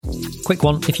Quick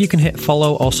one, if you can hit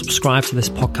follow or subscribe to this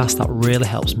podcast, that really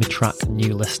helps me track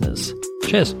new listeners.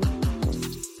 Cheers.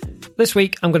 This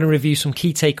week, I'm going to review some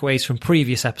key takeaways from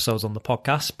previous episodes on the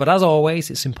podcast, but as always,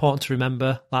 it's important to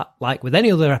remember that, like with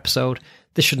any other episode,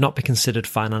 this should not be considered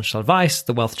financial advice.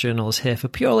 The Wealth Journal is here for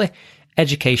purely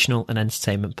educational and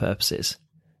entertainment purposes.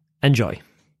 Enjoy.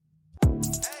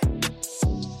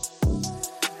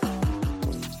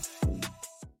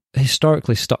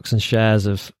 Historically, stocks and shares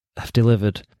have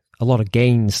delivered a lot of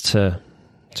gains to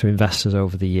investors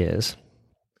over the years,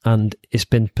 and it's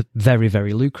been very,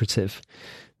 very lucrative.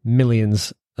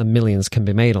 Millions and millions can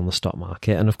be made on the stock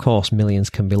market, and of course millions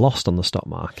can be lost on the stock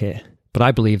market. But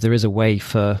I believe there is a way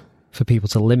for people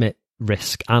to limit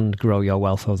risk and grow your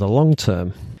wealth over the long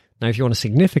term. Now, if you want to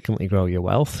significantly grow your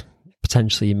wealth,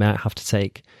 potentially you might have to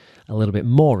take a little bit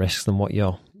more risk than what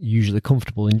you're usually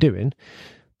comfortable in doing,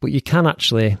 but you can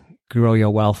actually grow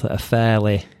your wealth at a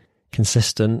fairly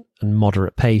consistent and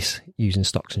moderate pace using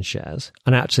stocks and shares.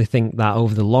 And I actually think that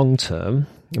over the long term,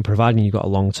 and providing you've got a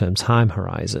long-term time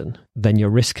horizon, then your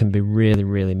risk can be really,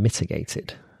 really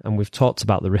mitigated. And we've talked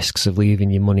about the risks of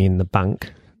leaving your money in the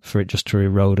bank for it just to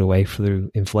erode away through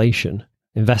inflation.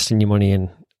 Investing your money in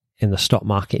the stock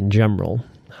market in general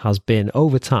has been,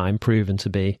 over time, proven to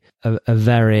be a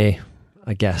very,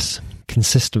 I guess,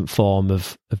 consistent form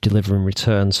of delivering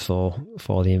returns for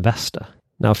the investor.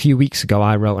 Now, a few weeks ago,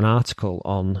 I wrote an article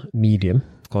on Medium.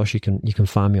 Of course, you can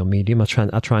find me on Medium. I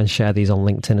try and share these on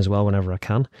LinkedIn as well whenever I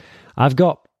can. I've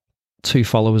got 2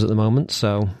 followers at the moment,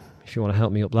 so if you want to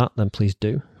help me up that, then please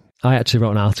do. I actually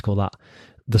wrote an article that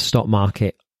the stock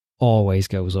market always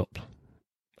goes up.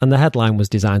 And the headline was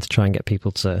designed to try and get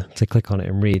people to click on it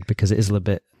and read, because it is a little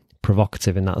bit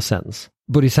provocative in that sense.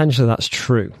 But essentially, that's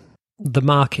true. The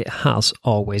market has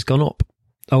always gone up.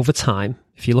 Over time,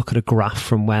 if you look at a graph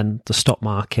from when the stock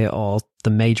market or the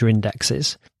major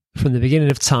indexes, from the beginning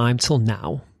of time till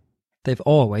now, they've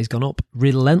always gone up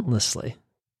relentlessly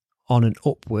on an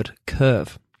upward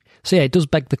curve. So yeah, it does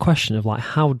beg the question of, like,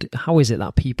 how is it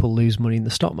that people lose money in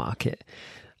the stock market?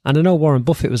 And I know Warren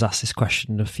Buffett was asked this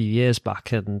question a few years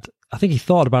back, and I think he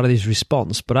thought about his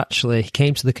response, but actually he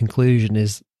came to the conclusion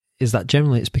is that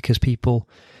generally it's because people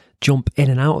jump in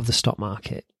and out of the stock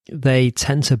market. They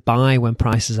tend to buy when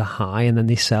prices are high, and then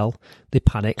they sell, they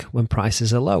panic when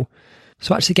prices are low.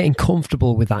 So actually getting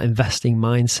comfortable with that investing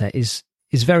mindset is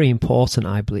very important,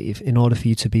 I believe, in order for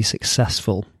you to be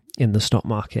successful in the stock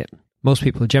market. Most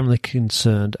people are generally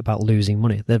concerned about losing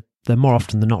money. They're more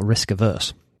often than not risk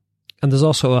averse. And there's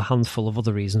also a handful of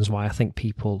other reasons why I think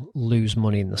people lose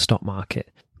money in the stock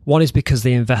market. One is because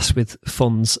they invest with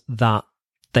funds that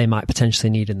they might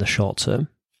potentially need in the short term.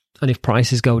 And if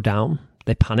prices go down,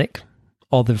 they panic,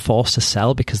 or they're forced to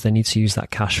sell because they need to use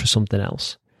that cash for something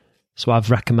else. So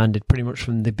I've recommended pretty much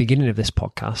from the beginning of this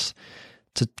podcast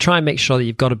to try and make sure that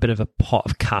you've got a bit of a pot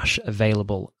of cash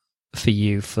available for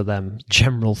you for them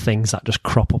general things that just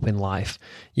crop up in life.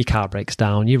 Your car breaks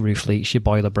down, your roof leaks, your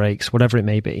boiler breaks, whatever it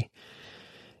may be.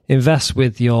 Invest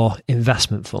with your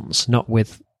investment funds, not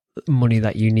with money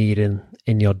that you need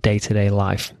in your day-to-day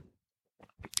life.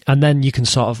 And then you can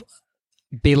sort of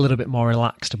be a little bit more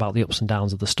relaxed about the ups and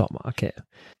downs of the stock market.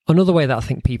 Another way that I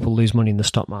think people lose money in the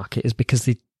stock market is because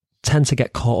they tend to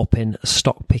get caught up in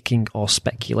stock picking or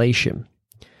speculation.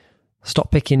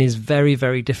 Stock picking is very,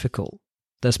 very difficult.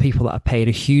 There's people that are paid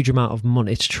a huge amount of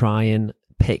money to try and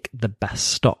pick the best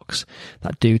stocks,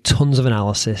 that do tons of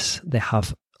analysis. They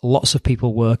have lots of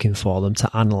people working for them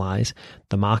to analyze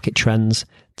the market trends,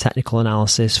 technical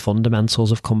analysis,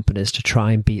 fundamentals of companies to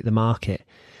try and beat the market.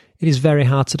 It is very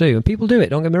hard to do, and people do it,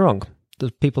 don't get me wrong.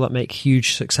 There's people that make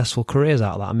huge successful careers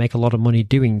out of that and make a lot of money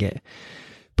doing it.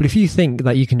 But if you think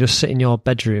that you can just sit in your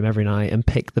bedroom every night and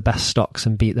pick the best stocks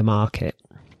and beat the market,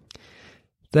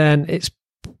 then it's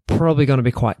probably going to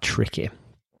be quite tricky.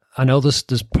 I know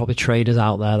there's probably traders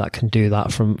out there that can do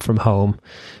that from home,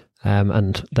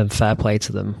 and then fair play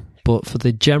to them. But for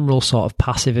the general sort of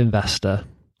passive investor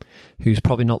who's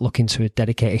probably not looking to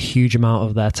dedicate a huge amount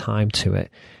of their time to it,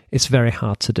 it's very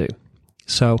hard to do.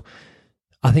 So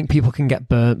I think people can get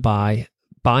burnt by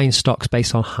buying stocks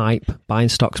based on hype, buying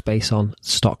stocks based on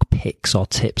stock picks or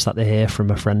tips that they hear from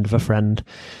a friend of a friend.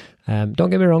 Don't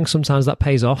get me wrong, sometimes that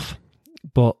pays off,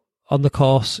 but over the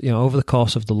course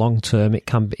of the long term, it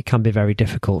can be very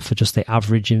difficult for just the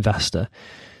average investor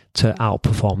to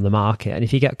outperform the market. And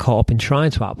if you get caught up in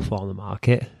trying to outperform the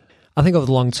market, I think over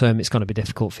the long term, it's going to be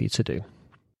difficult for you to do.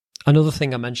 Another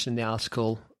thing I mentioned in the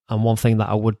article, and one thing that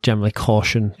I would generally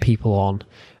caution people on,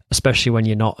 especially when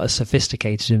you're not a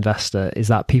sophisticated investor, is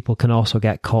that people can also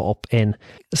get caught up in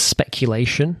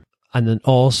speculation and then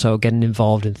also getting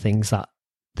involved in things that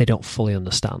they don't fully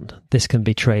understand. This can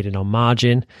be trading on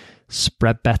margin,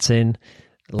 spread betting,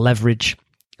 leverage,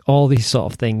 all these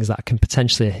sort of things that can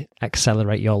potentially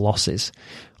accelerate your losses,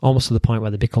 almost to the point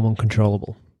where they become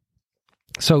uncontrollable.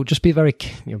 So just be very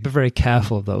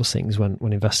careful of those things when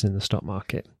investing in the stock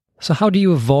market. So how do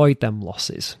you avoid them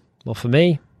losses? Well, for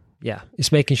me,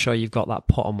 it's making sure you've got that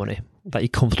pot of money that you're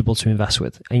comfortable to invest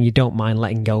with and you don't mind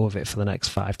letting go of it for the next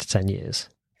 5 to 10 years.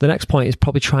 The next point is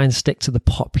probably try and stick to the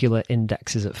popular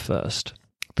indexes at first.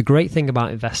 The great thing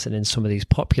about investing in some of these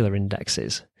popular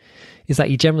indexes is that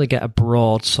you generally get a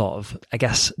broad sort of,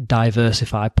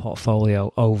 diversified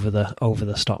portfolio over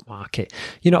the stock market.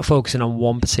 You're not focusing on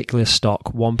one particular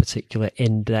stock, one particular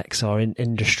index or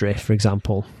industry, for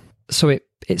example. So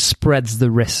it spreads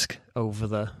the risk over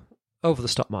the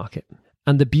stock market.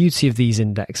 And the beauty of these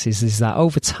indexes is that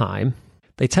over time,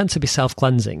 they tend to be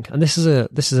self-cleansing. And this is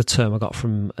a term I got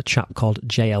from a chap called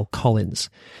J.L. Collins.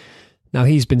 Now,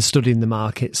 he's been studying the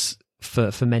markets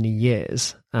for many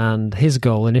years, and his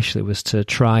goal initially was to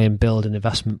try and build an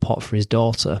investment pot for his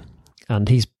daughter. And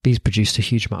he's produced a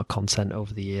huge amount of content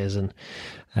over the years, and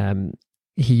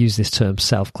he used this term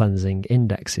self-cleansing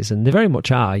indexes, and they very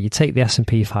much are. You take the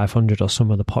S&P 500 or some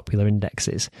of the popular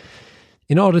indexes,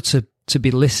 in order to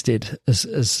be listed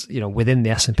as within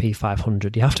the S&P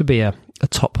 500, you have to be a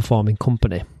top performing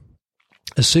company.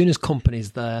 As soon as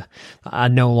companies there are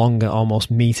no longer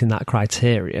almost meeting that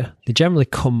criteria, they generally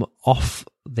come off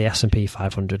the S&P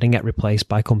 500 and get replaced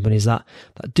by companies that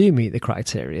do meet the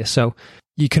criteria. So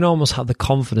you can almost have the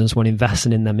confidence when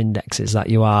investing in them indexes that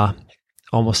you are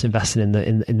almost investing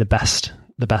in the best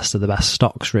of the best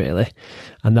stocks, really,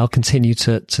 and they'll continue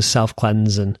to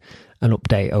self-cleanse and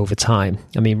update over time.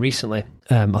 I mean, recently,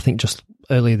 I think just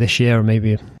earlier this year, or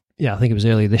maybe, I think it was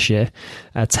earlier this year,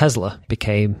 Tesla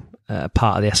became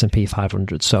part of the S&P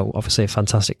 500. So obviously a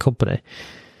fantastic company.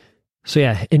 So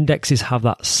indexes have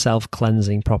that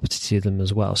self-cleansing property to them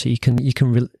as well. So you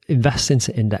can invest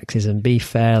into indexes and be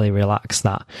fairly relaxed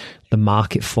that the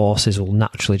market forces will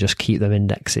naturally just keep them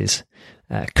indexes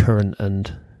current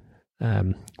and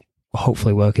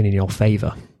hopefully working in your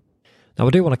favour. Now, I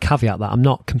do want to caveat that I'm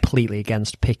not completely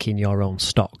against picking your own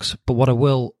stocks, but what I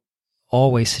will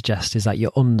always suggest is that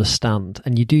you understand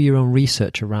and you do your own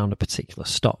research around a particular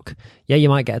stock. Yeah, you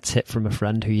might get a tip from a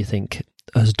friend who you think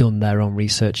has done their own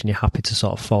research and you're happy to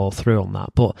sort of follow through on that.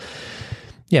 But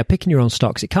picking your own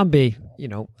stocks, it can be,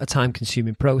 a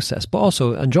time-consuming process, but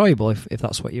also enjoyable if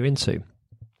that's what you're into.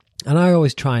 And I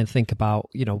always try and think about,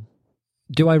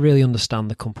 do I really understand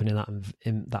the company that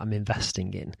I'm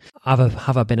investing in?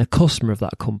 Have I been a customer of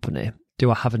that company? Do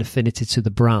I have an affinity to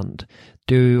the brand?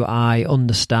 Do I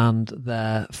understand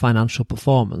their financial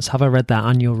performance? Have I read their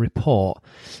annual report?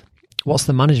 What's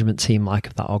the management team like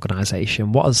of that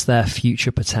organisation? What is their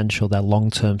future potential, their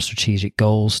long-term strategic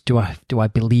goals? Do I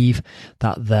believe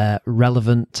that they're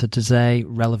relevant to today,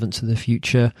 relevant to the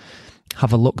future?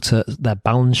 Have a look at their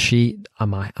balance sheet.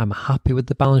 I'm happy with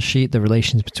the balance sheet, the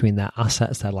relations between their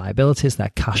assets, their liabilities,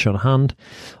 their cash on hand.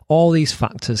 All these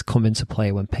factors come into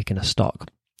play when picking a stock.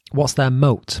 What's their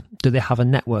moat? Do they have a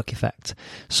network effect?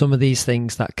 Some of these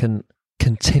things that can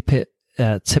tip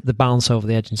the balance over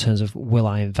the edge in terms of, will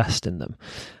I invest in them?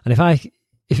 And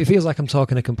if it feels like I'm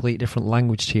talking a complete different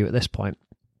language to you at this point,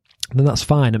 then that's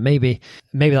fine. And maybe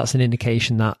that's an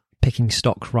indication that picking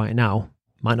stocks right now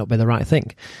might not be the right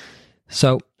thing.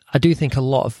 So I do think a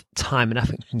lot of time and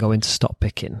effort can go into stock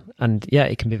picking, and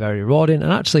it can be very rewarding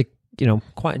and actually,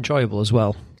 quite enjoyable as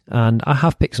well. And I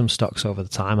have picked some stocks over the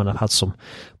time and I've had some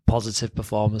positive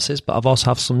performances, but I've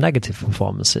also had some negative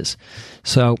performances.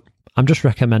 So I'm just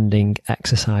recommending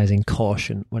exercising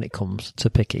caution when it comes to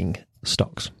picking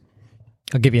stocks.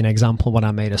 I'll give you an example when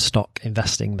I made a stock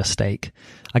investing mistake.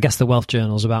 I guess the Wealth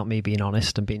Journal is about me being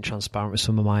honest and being transparent with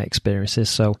some of my experiences.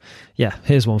 So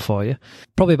here's one for you.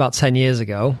 Probably about 10 years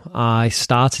ago, I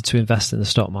started to invest in the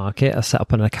stock market. I set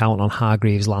up an account on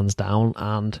Hargreaves Lansdown,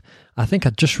 and I think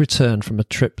I'd just returned from a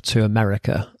trip to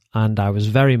America, and I was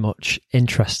very much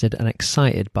interested and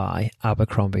excited by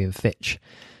Abercrombie and Fitch.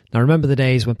 Now, I remember the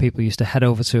days when people used to head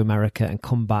over to America and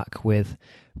come back with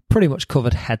pretty much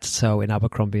covered head to toe in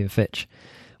Abercrombie and Fitch.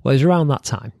 Well, it was around that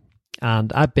time,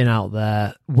 and I'd been out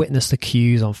there, witnessed the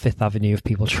queues on Fifth Avenue of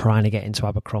people trying to get into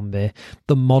Abercrombie,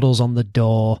 the models on the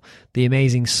door, the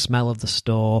amazing smell of the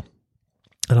store.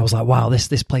 And I was like, wow,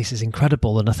 this place is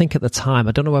incredible. And I think at the time,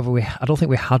 I don't think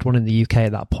we had one in the UK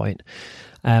at that point.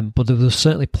 But there was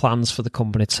certainly plans for the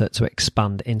company to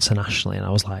expand internationally. And I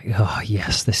was like, oh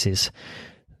yes, this is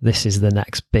the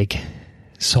next big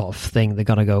sort of thing. They're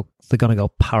gonna go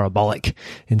parabolic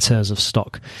in terms of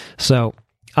stock. So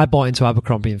I bought into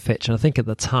Abercrombie and Fitch, and I think at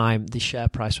the time the share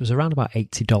price was around about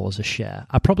 $80 a share.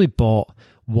 I probably bought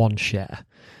one share,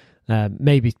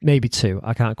 maybe two.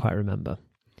 I can't quite remember.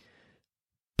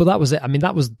 But that was it. I mean,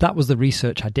 that was the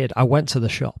research I did. I went to the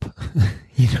shop.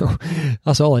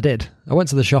 That's all I did. I went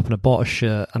to the shop and I bought a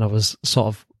shirt, and I was sort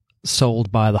of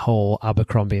sold by the whole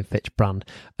Abercrombie and Fitch brand.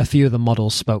 A few of the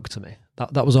models spoke to me.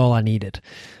 That was all I needed.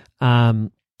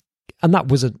 And that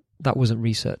wasn't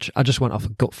research. I just went off a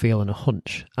gut feel and a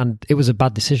hunch, and it was a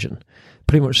bad decision.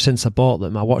 Pretty much since I bought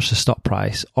them, I watched the stock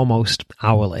price almost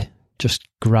hourly just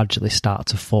gradually start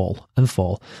to fall and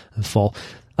fall and fall.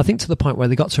 I think to the point where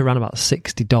they got to around about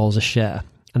 $60 a share,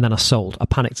 and then I sold. I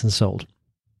panicked and sold.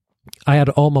 I had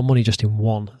all my money just in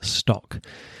one stock.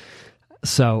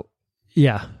 So,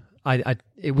 yeah,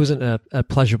 it wasn't a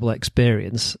pleasurable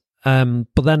experience.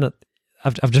 But then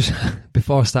I've just,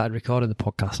 before I started recording the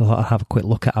podcast, I thought I'd have a quick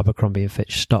look at Abercrombie and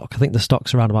Fitch stock. I think the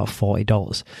stock's around about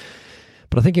 $40,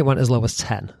 but I think it went as low as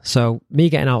 10. So me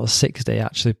getting out at 60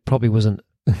 actually probably wasn't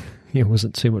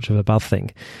too much of a bad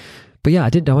thing. But yeah,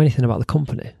 I didn't know anything about the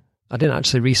company. I didn't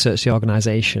actually research the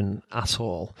organisation at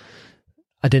all.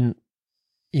 I didn't,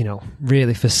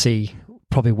 really foresee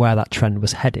probably where that trend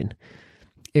was heading.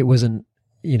 It wasn't,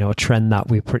 a trend that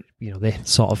the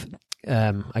sort of,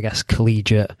 I guess,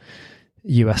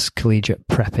 US collegiate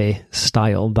preppy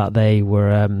style that they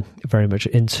were very much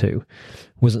into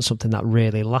wasn't something that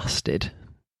really lasted.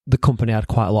 The company had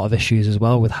quite a lot of issues as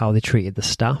well with how they treated the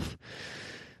staff.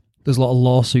 There's a lot of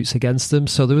lawsuits against them,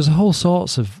 so there was a whole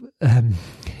sorts of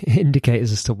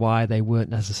indicators as to why they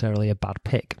weren't necessarily a bad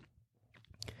pick.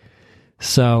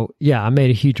 So yeah, I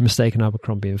made a huge mistake in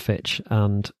Abercrombie and Fitch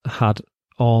and had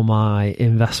all my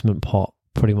investment pot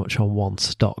pretty much on one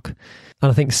stock.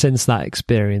 And I think since that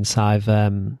experience, I've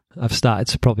started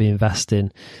to probably invest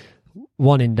in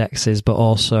one indexes, but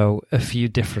also a few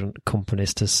different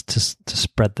companies to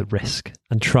spread the risk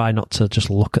and try not to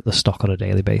just look at the stock on a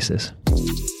daily basis.